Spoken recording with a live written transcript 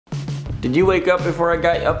Did you wake up before I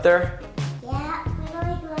got up there? Yeah,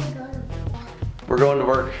 We're going to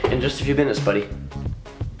work in just a few minutes, buddy.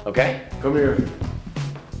 Okay? Come here.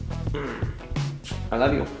 I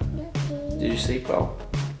love you. Did you sleep well?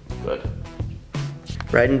 Good.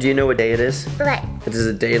 Ryden, do you know what day it is? What? It is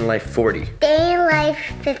a day in life 40. Day in life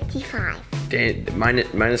 55.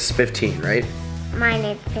 Minus 15, right? Mine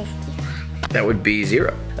is 55. That would be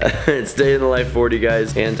 0. It's day in the life 40,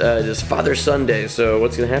 guys, and it is Father Sunday. So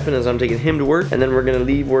what's gonna happen is I'm taking him to work, and then we're gonna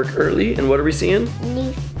leave work early. And what are we seeing?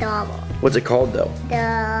 New Star Wars. What's it called, though?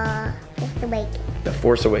 The Force Awakens. The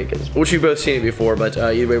Force Awakens, which we've both seen it before, but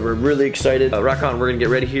either way, we're really excited. Rock on, we're gonna get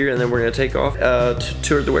ready here, and then we're gonna take off to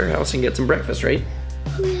tour the warehouse and get some breakfast, right?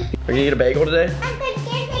 Are you gonna get a bagel today? I'm gonna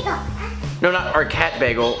get a bagel. No, not our cat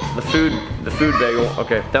bagel, the food bagel.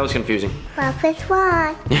 Okay, that was confusing. Breakfast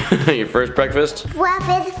one. Your first breakfast?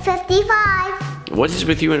 Breakfast 55. What is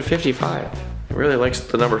with you in 55? He really likes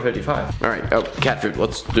the number 55. All right, oh, cat food,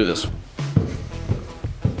 let's do this.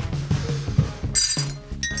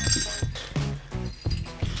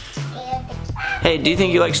 Hey, do you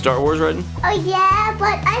think you like Star Wars, Ryden? Oh yeah,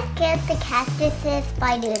 but I scared the cactuses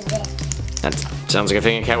by doing this. That sounds like a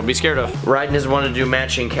thing a cat would be scared of. Ryden has wanted to do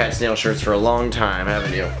matching cat snail shirts for a long time,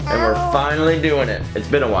 haven't you? And we're finally doing it. It's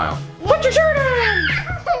been a while. Put your shirt on!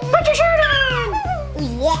 Put your shirt on!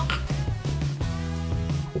 Yeah.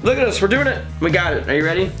 Look at us, we're doing it. We got it. Are you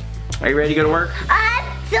ready? Are you ready to go to work?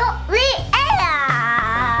 Absolutely.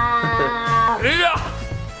 Yeah.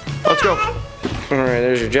 Let's go. All right,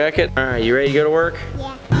 there's your jacket. All right, you ready to go to work?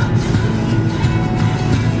 Yeah.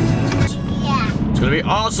 It's gonna be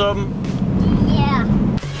awesome. Yeah.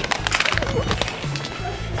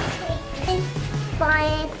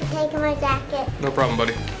 Brian, for taking my jacket. No problem,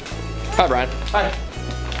 buddy. Hi, Brian. Hi.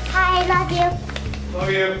 Hi, love you.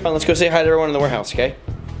 Love you. Come on, let's go say hi to everyone in the warehouse, okay?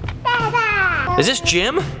 Dada. Is this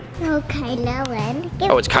Jim? Oh, Kylo Ren.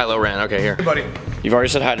 Oh, it's Kylo Ren. Okay, here. Hey, buddy. You've already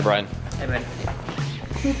said hi to Brian. Hey, man.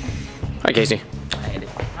 Hi, Casey.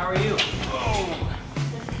 How are you? Oh.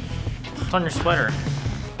 It's on your sweater.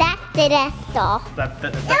 That's the Death Star. That's the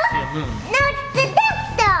moon. No, it's the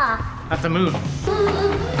Death Star. That's the moon.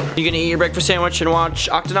 You gonna eat your breakfast sandwich and watch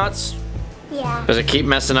Octonauts? Yeah. Does it keep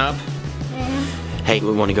messing up? Yeah. Hey,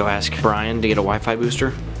 we want to go ask Brian to get a Wi-Fi booster.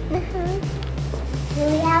 Do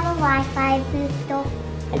we have a Wi-Fi booster?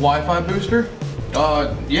 A Wi-Fi booster?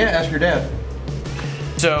 Yeah, ask your dad.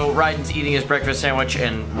 So Ryden's eating his breakfast sandwich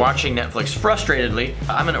and watching Netflix frustratedly.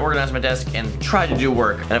 I'm gonna organize my desk and try to do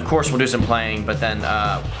work. And of course we'll do some playing, but then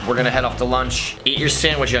we're gonna head off to lunch. Eat your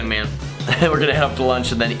sandwich, young man. We're gonna head off to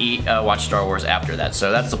lunch and then watch Star Wars after that.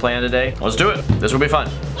 So that's the plan today. Let's do it. This will be fun.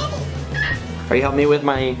 Are you helping me with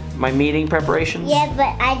my meeting preparations? Yeah,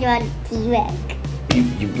 but I draw a T-Rex.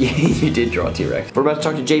 You did draw a T-Rex. We're about to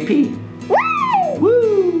talk to JP. Woo!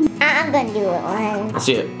 Woo! I'm gonna do it one. Let's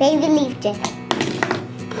see it. Baby leaf jacket.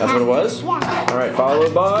 That's what it was? Yeah. All right,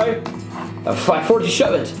 followed by a 540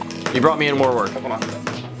 shove it. You brought me in more work. Hold on.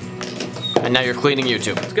 And now you're cleaning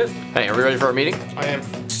YouTube. That's good. Hey, are we ready for our meeting? I am.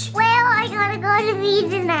 Well, I gotta go to the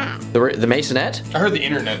internet. The Masonette? I heard the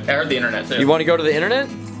internet. I heard the internet too. You want to go to the internet?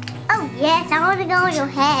 Oh yes, I wanna go in your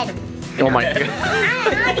head. Oh my god. I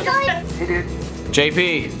wanna go in... Hey, dude.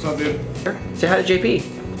 JP. What's up, dude? Say hi to JP.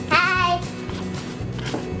 Hi.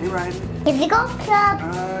 Hey, Ryan. Is the golf club?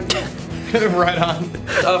 Right on.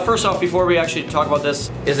 First off, before we actually talk about this,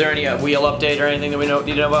 is there any wheel update or anything that we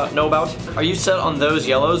need to know about? Are you set on those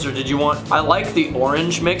yellows, or did you want... I like the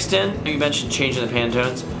orange mixed in. You mentioned changing the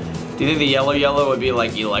Pantones. Do you think the yellow would be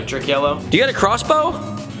like electric yellow? Do you got a crossbow?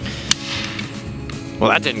 Well,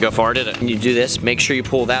 that didn't go far, did it? When you do this, make sure you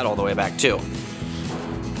pull that all the way back too.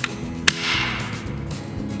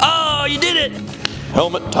 Oh, you did it!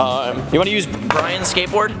 Helmet time. You want to use Brian's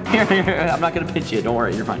skateboard? Here, I'm not gonna pinch you. Don't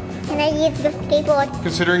worry, you're fine. Can I use the skateboard?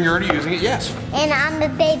 Considering you're already using it, yes. And I'm a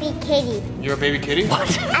baby kitty. You're a baby kitty?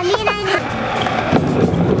 I mean, I'm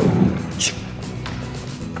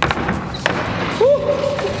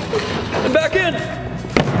And back in.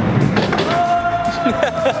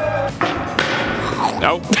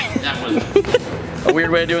 Nope. That was a weird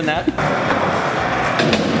way of doing that.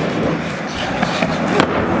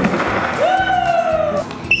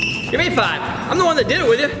 Give me 5. I'm the one that did it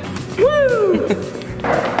with you. Woo!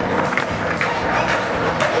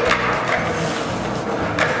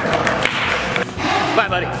 Bye,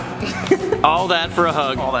 buddy. All that for a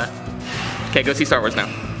hug. All that. Okay, go see Star Wars now.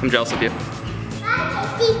 I'm jealous of you.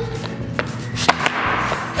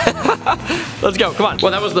 Let's go, come on.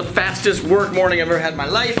 Well, that was the fastest work morning I've ever had in my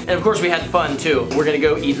life. And of course we had fun too. We're gonna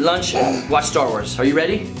go eat lunch and watch Star Wars. Are you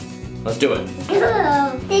ready? Let's do it. Did you know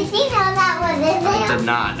that was in there? I did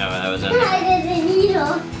not know that was in I didn't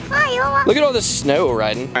either. Hi, Look at all this snow,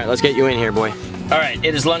 Ryden. All right, let's get you in here, boy. All right,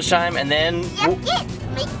 it is lunchtime, and then Yep,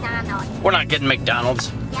 McDonald's. we're not getting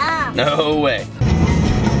McDonald's. Yeah. No way.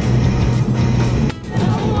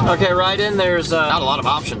 Okay, Ryden, there's not a lot of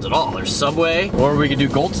options at all. There's Subway, or we could do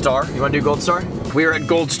Gold Star. You want to do Gold Star? We are at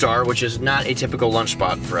Gold Star, which is not a typical lunch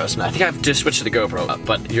spot for us. I think I have to switch to the GoPro,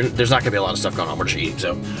 but there's not gonna be a lot of stuff going on. We're just eating.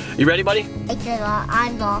 So, you ready, buddy? It's a lot.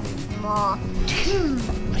 I'm more.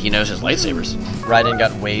 He knows his lightsabers. Ryden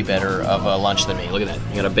got way better of a lunch than me. Look at that.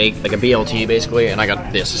 You got a bake, like a BLT basically, and I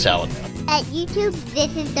got this, a salad. At YouTube,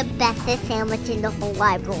 this is the bestest sandwich in the whole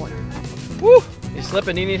wide world. Woo! You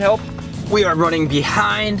slipping? You need help? We are running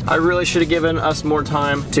behind. I really should have given us more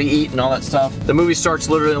time to eat and all that stuff. The movie starts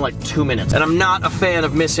literally in like 2 minutes, and I'm not a fan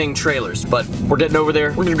of missing trailers, but we're getting over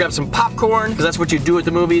there. We're gonna grab some popcorn, because that's what you do at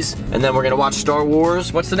the movies, and then we're gonna watch Star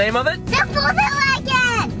Wars. What's the name of it? The Force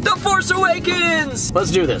Awakens! The Force Awakens!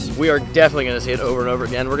 Let's do this. We are definitely gonna see it over and over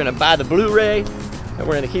again. We're gonna buy the Blu-ray, and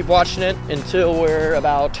we're gonna keep watching it until we're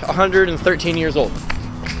about 113 years old.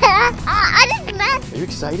 I just messed. Are you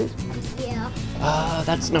excited? Yeah.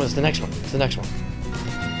 No, it's the next one. It's the next one.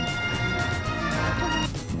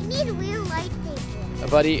 We need a real lightsaber.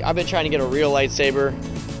 Buddy, I've been trying to get a real lightsaber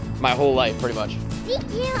my whole life, pretty much. Me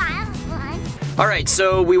too, I have one. All right,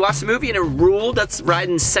 so we watched the movie and it ruled. That's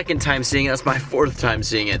Ryden's second time seeing it. That's my fourth time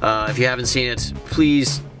seeing it. If you haven't seen it,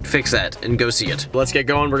 please fix that and go see it. Let's get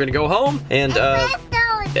going. We're gonna go home and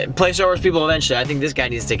play Star Wars people eventually. I think this guy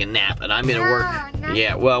needs to take a nap and I'm gonna work. No.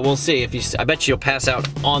 Yeah, well, we'll see. I bet you'll pass out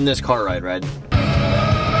on this car ride, Ryden.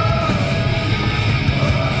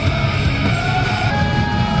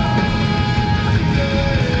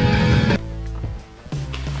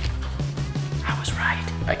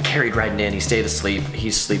 I carried Ryden in, he stayed asleep.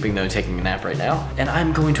 He's sleeping though, taking a nap right now. And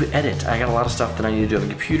I'm going to edit. I got a lot of stuff that I need to do on the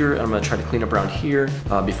computer, and I'm gonna try to clean up around here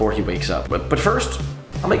before he wakes up. But first,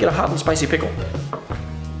 I'm gonna get a hot and spicy pickle.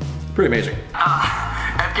 Pretty amazing.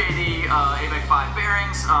 FKD 8x5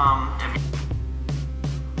 bearings.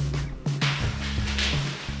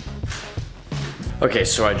 Okay,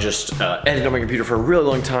 so I just edited on my computer for a really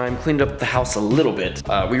long time, cleaned up the house a little bit.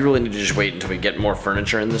 We really need to just wait until we get more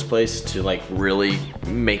furniture in this place to like really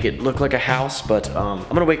make it look like a house, but I'm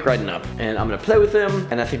gonna wake Ryden up and I'm gonna play with him,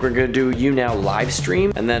 and I think we're gonna do You Now live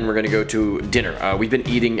stream, and then we're gonna go to dinner. We've been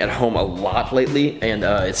eating at home a lot lately,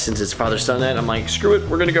 and since it's Father's Son night, I'm like, screw it,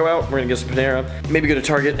 we're gonna go out, we're gonna get some Panera, maybe go to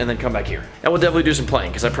Target, and then come back here. And we'll definitely do some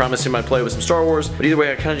playing, because I promised him I'd play with some Star Wars, but either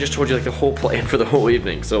way, I kinda just told you like the whole plan for the whole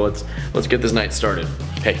evening, so let's get this night started.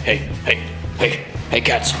 Hey,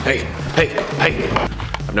 cats, hey. I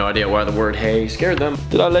have no idea why the word hey scared them.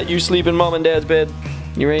 Did I let you sleep in Mom and Dad's bed?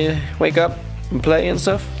 You ready to wake up and play and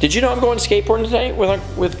stuff? Did you know I'm going skateboarding tonight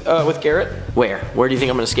with Garrett? Where? Where do you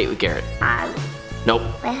think I'm gonna skate with Garrett? Nope.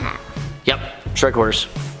 Yep, strike quarters.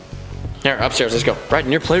 Here, upstairs, let's go.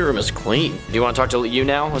 Ryden, your playroom is clean. Do you wanna talk to you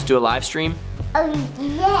now? Let's do a live stream.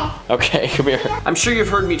 Yeah. Okay, come here. I'm sure you've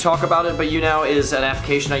heard me talk about it, but You Now is an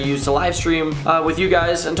application I use to live stream with you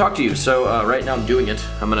guys and talk to you. So right now I'm doing it.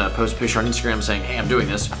 I'm gonna post a picture on Instagram saying, hey, I'm doing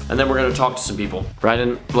this. And then we're gonna talk to some people.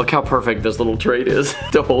 Ryden, look how perfect this little tray is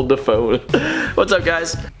to hold the phone. What's up,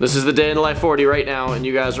 guys? This is the day in the life 40 right now, and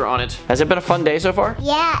you guys are on it. Has it been a fun day so far?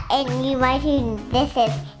 Yeah, and you might see this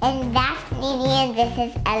is, and that's Nini, and this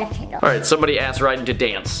is Elephant. All right, somebody asked Ryden to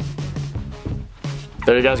dance.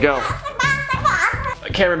 There you guys go.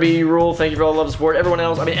 Cameron B rule, thank you for all the love and support. Everyone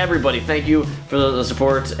else, I mean everybody, thank you for the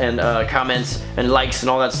support and comments and likes and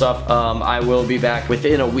all that stuff. I will be back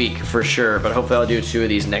within a week for sure, but hopefully I'll do 2 of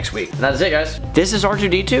these next week. And that's it, guys. This is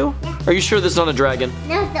R2-D2? Yeah. Are you sure this is not a dragon?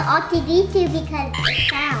 No, it's the R2-D2 because it's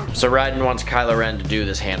sound. So Ryden wants Kylo Ren to do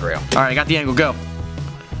this handrail. All right, I got the angle, go.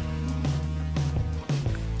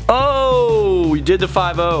 Oh, we did the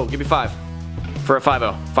 5-0. Give me 5 for a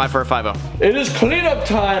 5-0. 5 for a 5-0. It is cleanup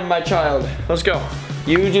time, my child. Let's go.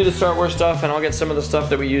 You do the Star Wars stuff, and I'll get some of the stuff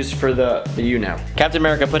that we use for the You Now. Captain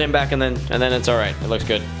America, put him back, and then it's all right. It looks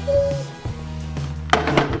good.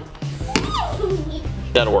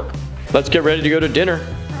 That'll work. Let's get ready to go to dinner.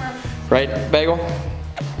 Right, Bagel?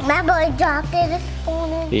 My boy dropped it this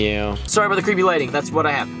morning. Yeah. Sorry about the creepy lighting. That's what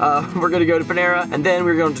I have. We're gonna go to Panera, and then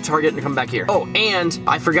we're going to Target and come back here. Oh, and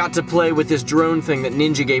I forgot to play with this drone thing that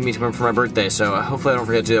Ninja gave me for my birthday, so hopefully I don't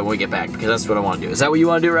forget to do that when we get back, because that's what I want to do. Is that what you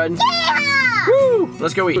want to do, Ryden? Yeah! Woo!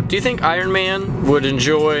 Let's go eat. Do you think Iron Man would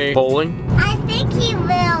enjoy bowling? I think he would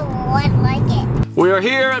like it. We are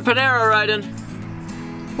here at Panera, Ryden.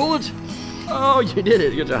 Pull it. Oh, you did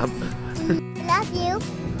it. Good job. Love you.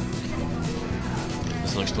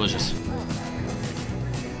 This looks delicious.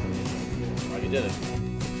 Oh, you did it.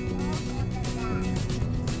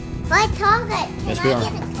 But Target, Yes, can we I are.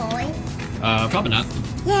 get a toy? Probably not.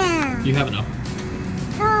 Yeah. You have enough.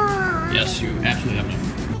 Oh. Yes, you absolutely have enough.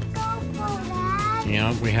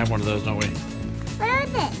 Yeah, we have one of those, don't we? Where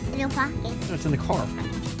is it? In your pocket. No, it's in the car.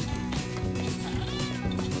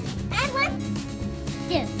 I want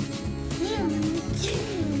to.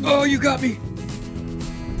 Oh, you got me.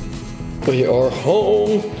 We are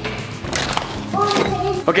home.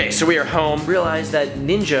 Okay, so we are home. Realized that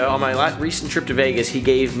Ninja, on my recent trip to Vegas, he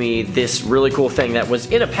gave me this really cool thing that was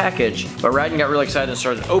in a package, but Ryden got really excited and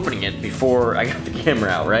started opening it before I got the camera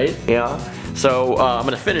out, right? Yeah. So I'm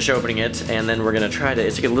gonna finish opening it, and then we're gonna try to,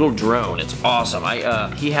 it's like a little drone. It's awesome.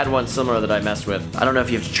 He had one similar that I messed with. I don't know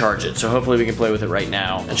if you have to charge it, so hopefully we can play with it right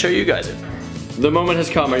now and show you guys it. The moment has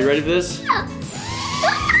come. Are you ready for this?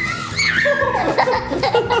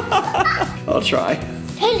 I'll try.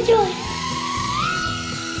 Enjoy.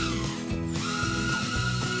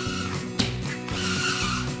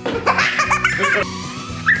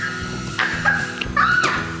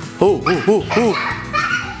 Oh.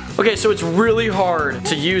 Okay, so it's really hard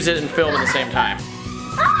to use it and film at the same time.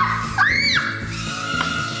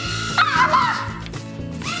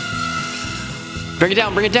 Bring it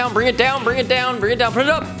down, bring it down, bring it down, bring it down, bring it down, put it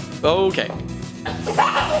up. Okay.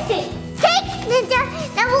 Take Ninja,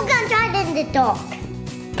 then we're gonna try it in the dark.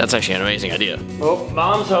 That's actually an amazing idea. Oh,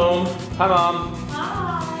 Mom's home. Hi, Mom.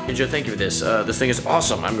 Hi. Ninja, thank you for this. This thing is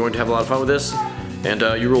awesome. I'm going to have a lot of fun with this. And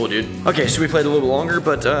you rule, dude. Okay, so we played a little longer,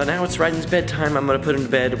 but now it's Ryden's bedtime. I'm gonna put him to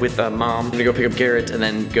bed with Mom. I'm gonna go pick up Garrett and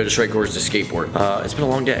then go to strike quarters to skateboard. It's been a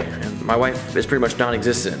long day, and my wife is pretty much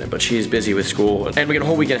non-existent in it, but she's busy with school, and we got a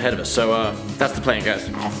whole weekend ahead of us, so that's the plan, guys.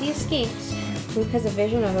 As he escapes, Luke has a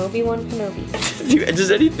vision of Obi-Wan Kenobi.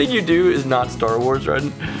 Does anything you do is not Star Wars,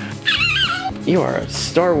 Ryden? You are a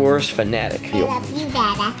Star Wars fanatic. I love you,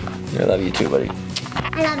 Dada. I love you too, buddy.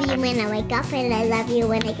 I love you when I wake up, and I love you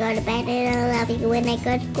when I go to bed, and I love you when I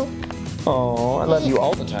go to school. Oh, I love you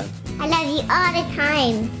all the time. I love you all the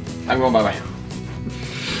time. I'm going bye-bye.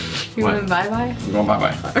 You going bye-bye? I'm going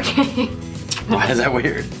bye-bye. Okay. Why is that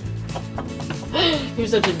weird? You're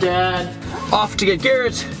such a dad. Off to get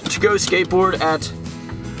Garrett to go skateboard at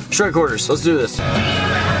strike quarters. Let's do this.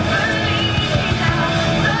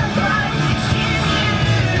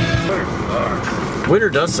 Winter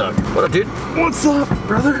does suck. What up, dude? What's up,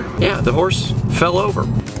 brother? Yeah, the horse fell over.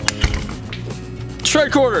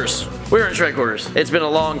 Strike quarters. We're in strike quarters. It's been a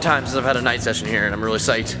long time since I've had a night session here, and I'm really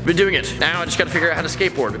psyched. Been doing it. Now I just gotta figure out how to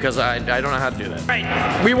skateboard because I don't know how to do that. All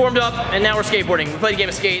right, we warmed up, and now we're skateboarding. We played a game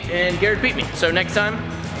of skate, and Garrett beat me. So next time,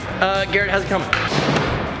 Garrett has it coming.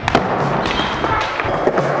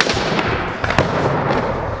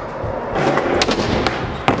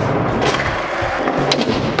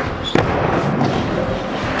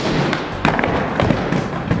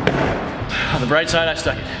 On the bright side, I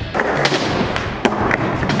stuck it.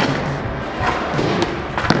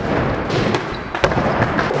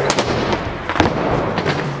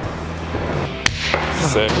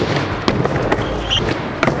 Sick.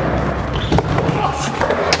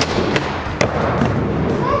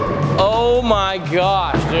 Oh my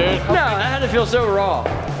gosh, dude. No, that had to feel so raw.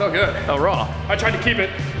 So good. Oh, raw. I tried to keep it,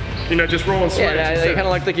 you know, just rolling swings. Yeah, it kind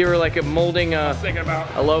of looked like you were like molding thinking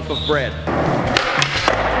about a loaf of bread.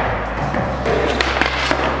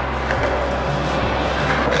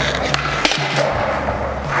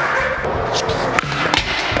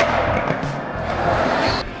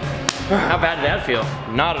 How bad did that feel?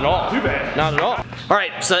 Not at all. Too bad. Not at all. All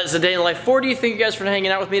right, so that's a day in the life 40. Thank you guys for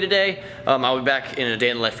hanging out with me today. I'll be back in a day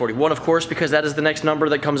in the life 41, of course, because that is the next number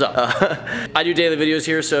that comes up. I do daily videos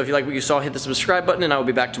here, so if you like what you saw, hit the subscribe button, and I will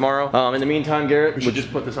be back tomorrow. In the meantime, Garrett, we should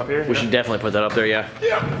just put this up here. We should definitely put that up there, yeah.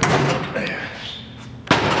 Yeah.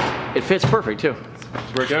 It fits perfect too.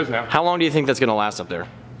 That's where it goes now. How long do you think that's gonna last up there?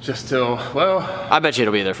 Just till, well, I bet you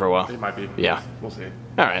it'll be there for a while. it might be. Yeah. We'll see.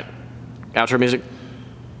 All right. Outro music.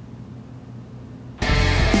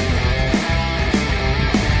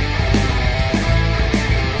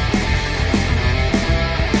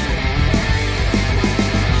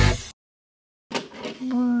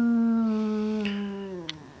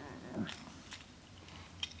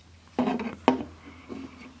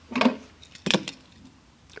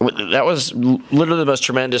 That was literally the most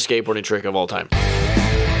tremendous skateboarding trick of all time.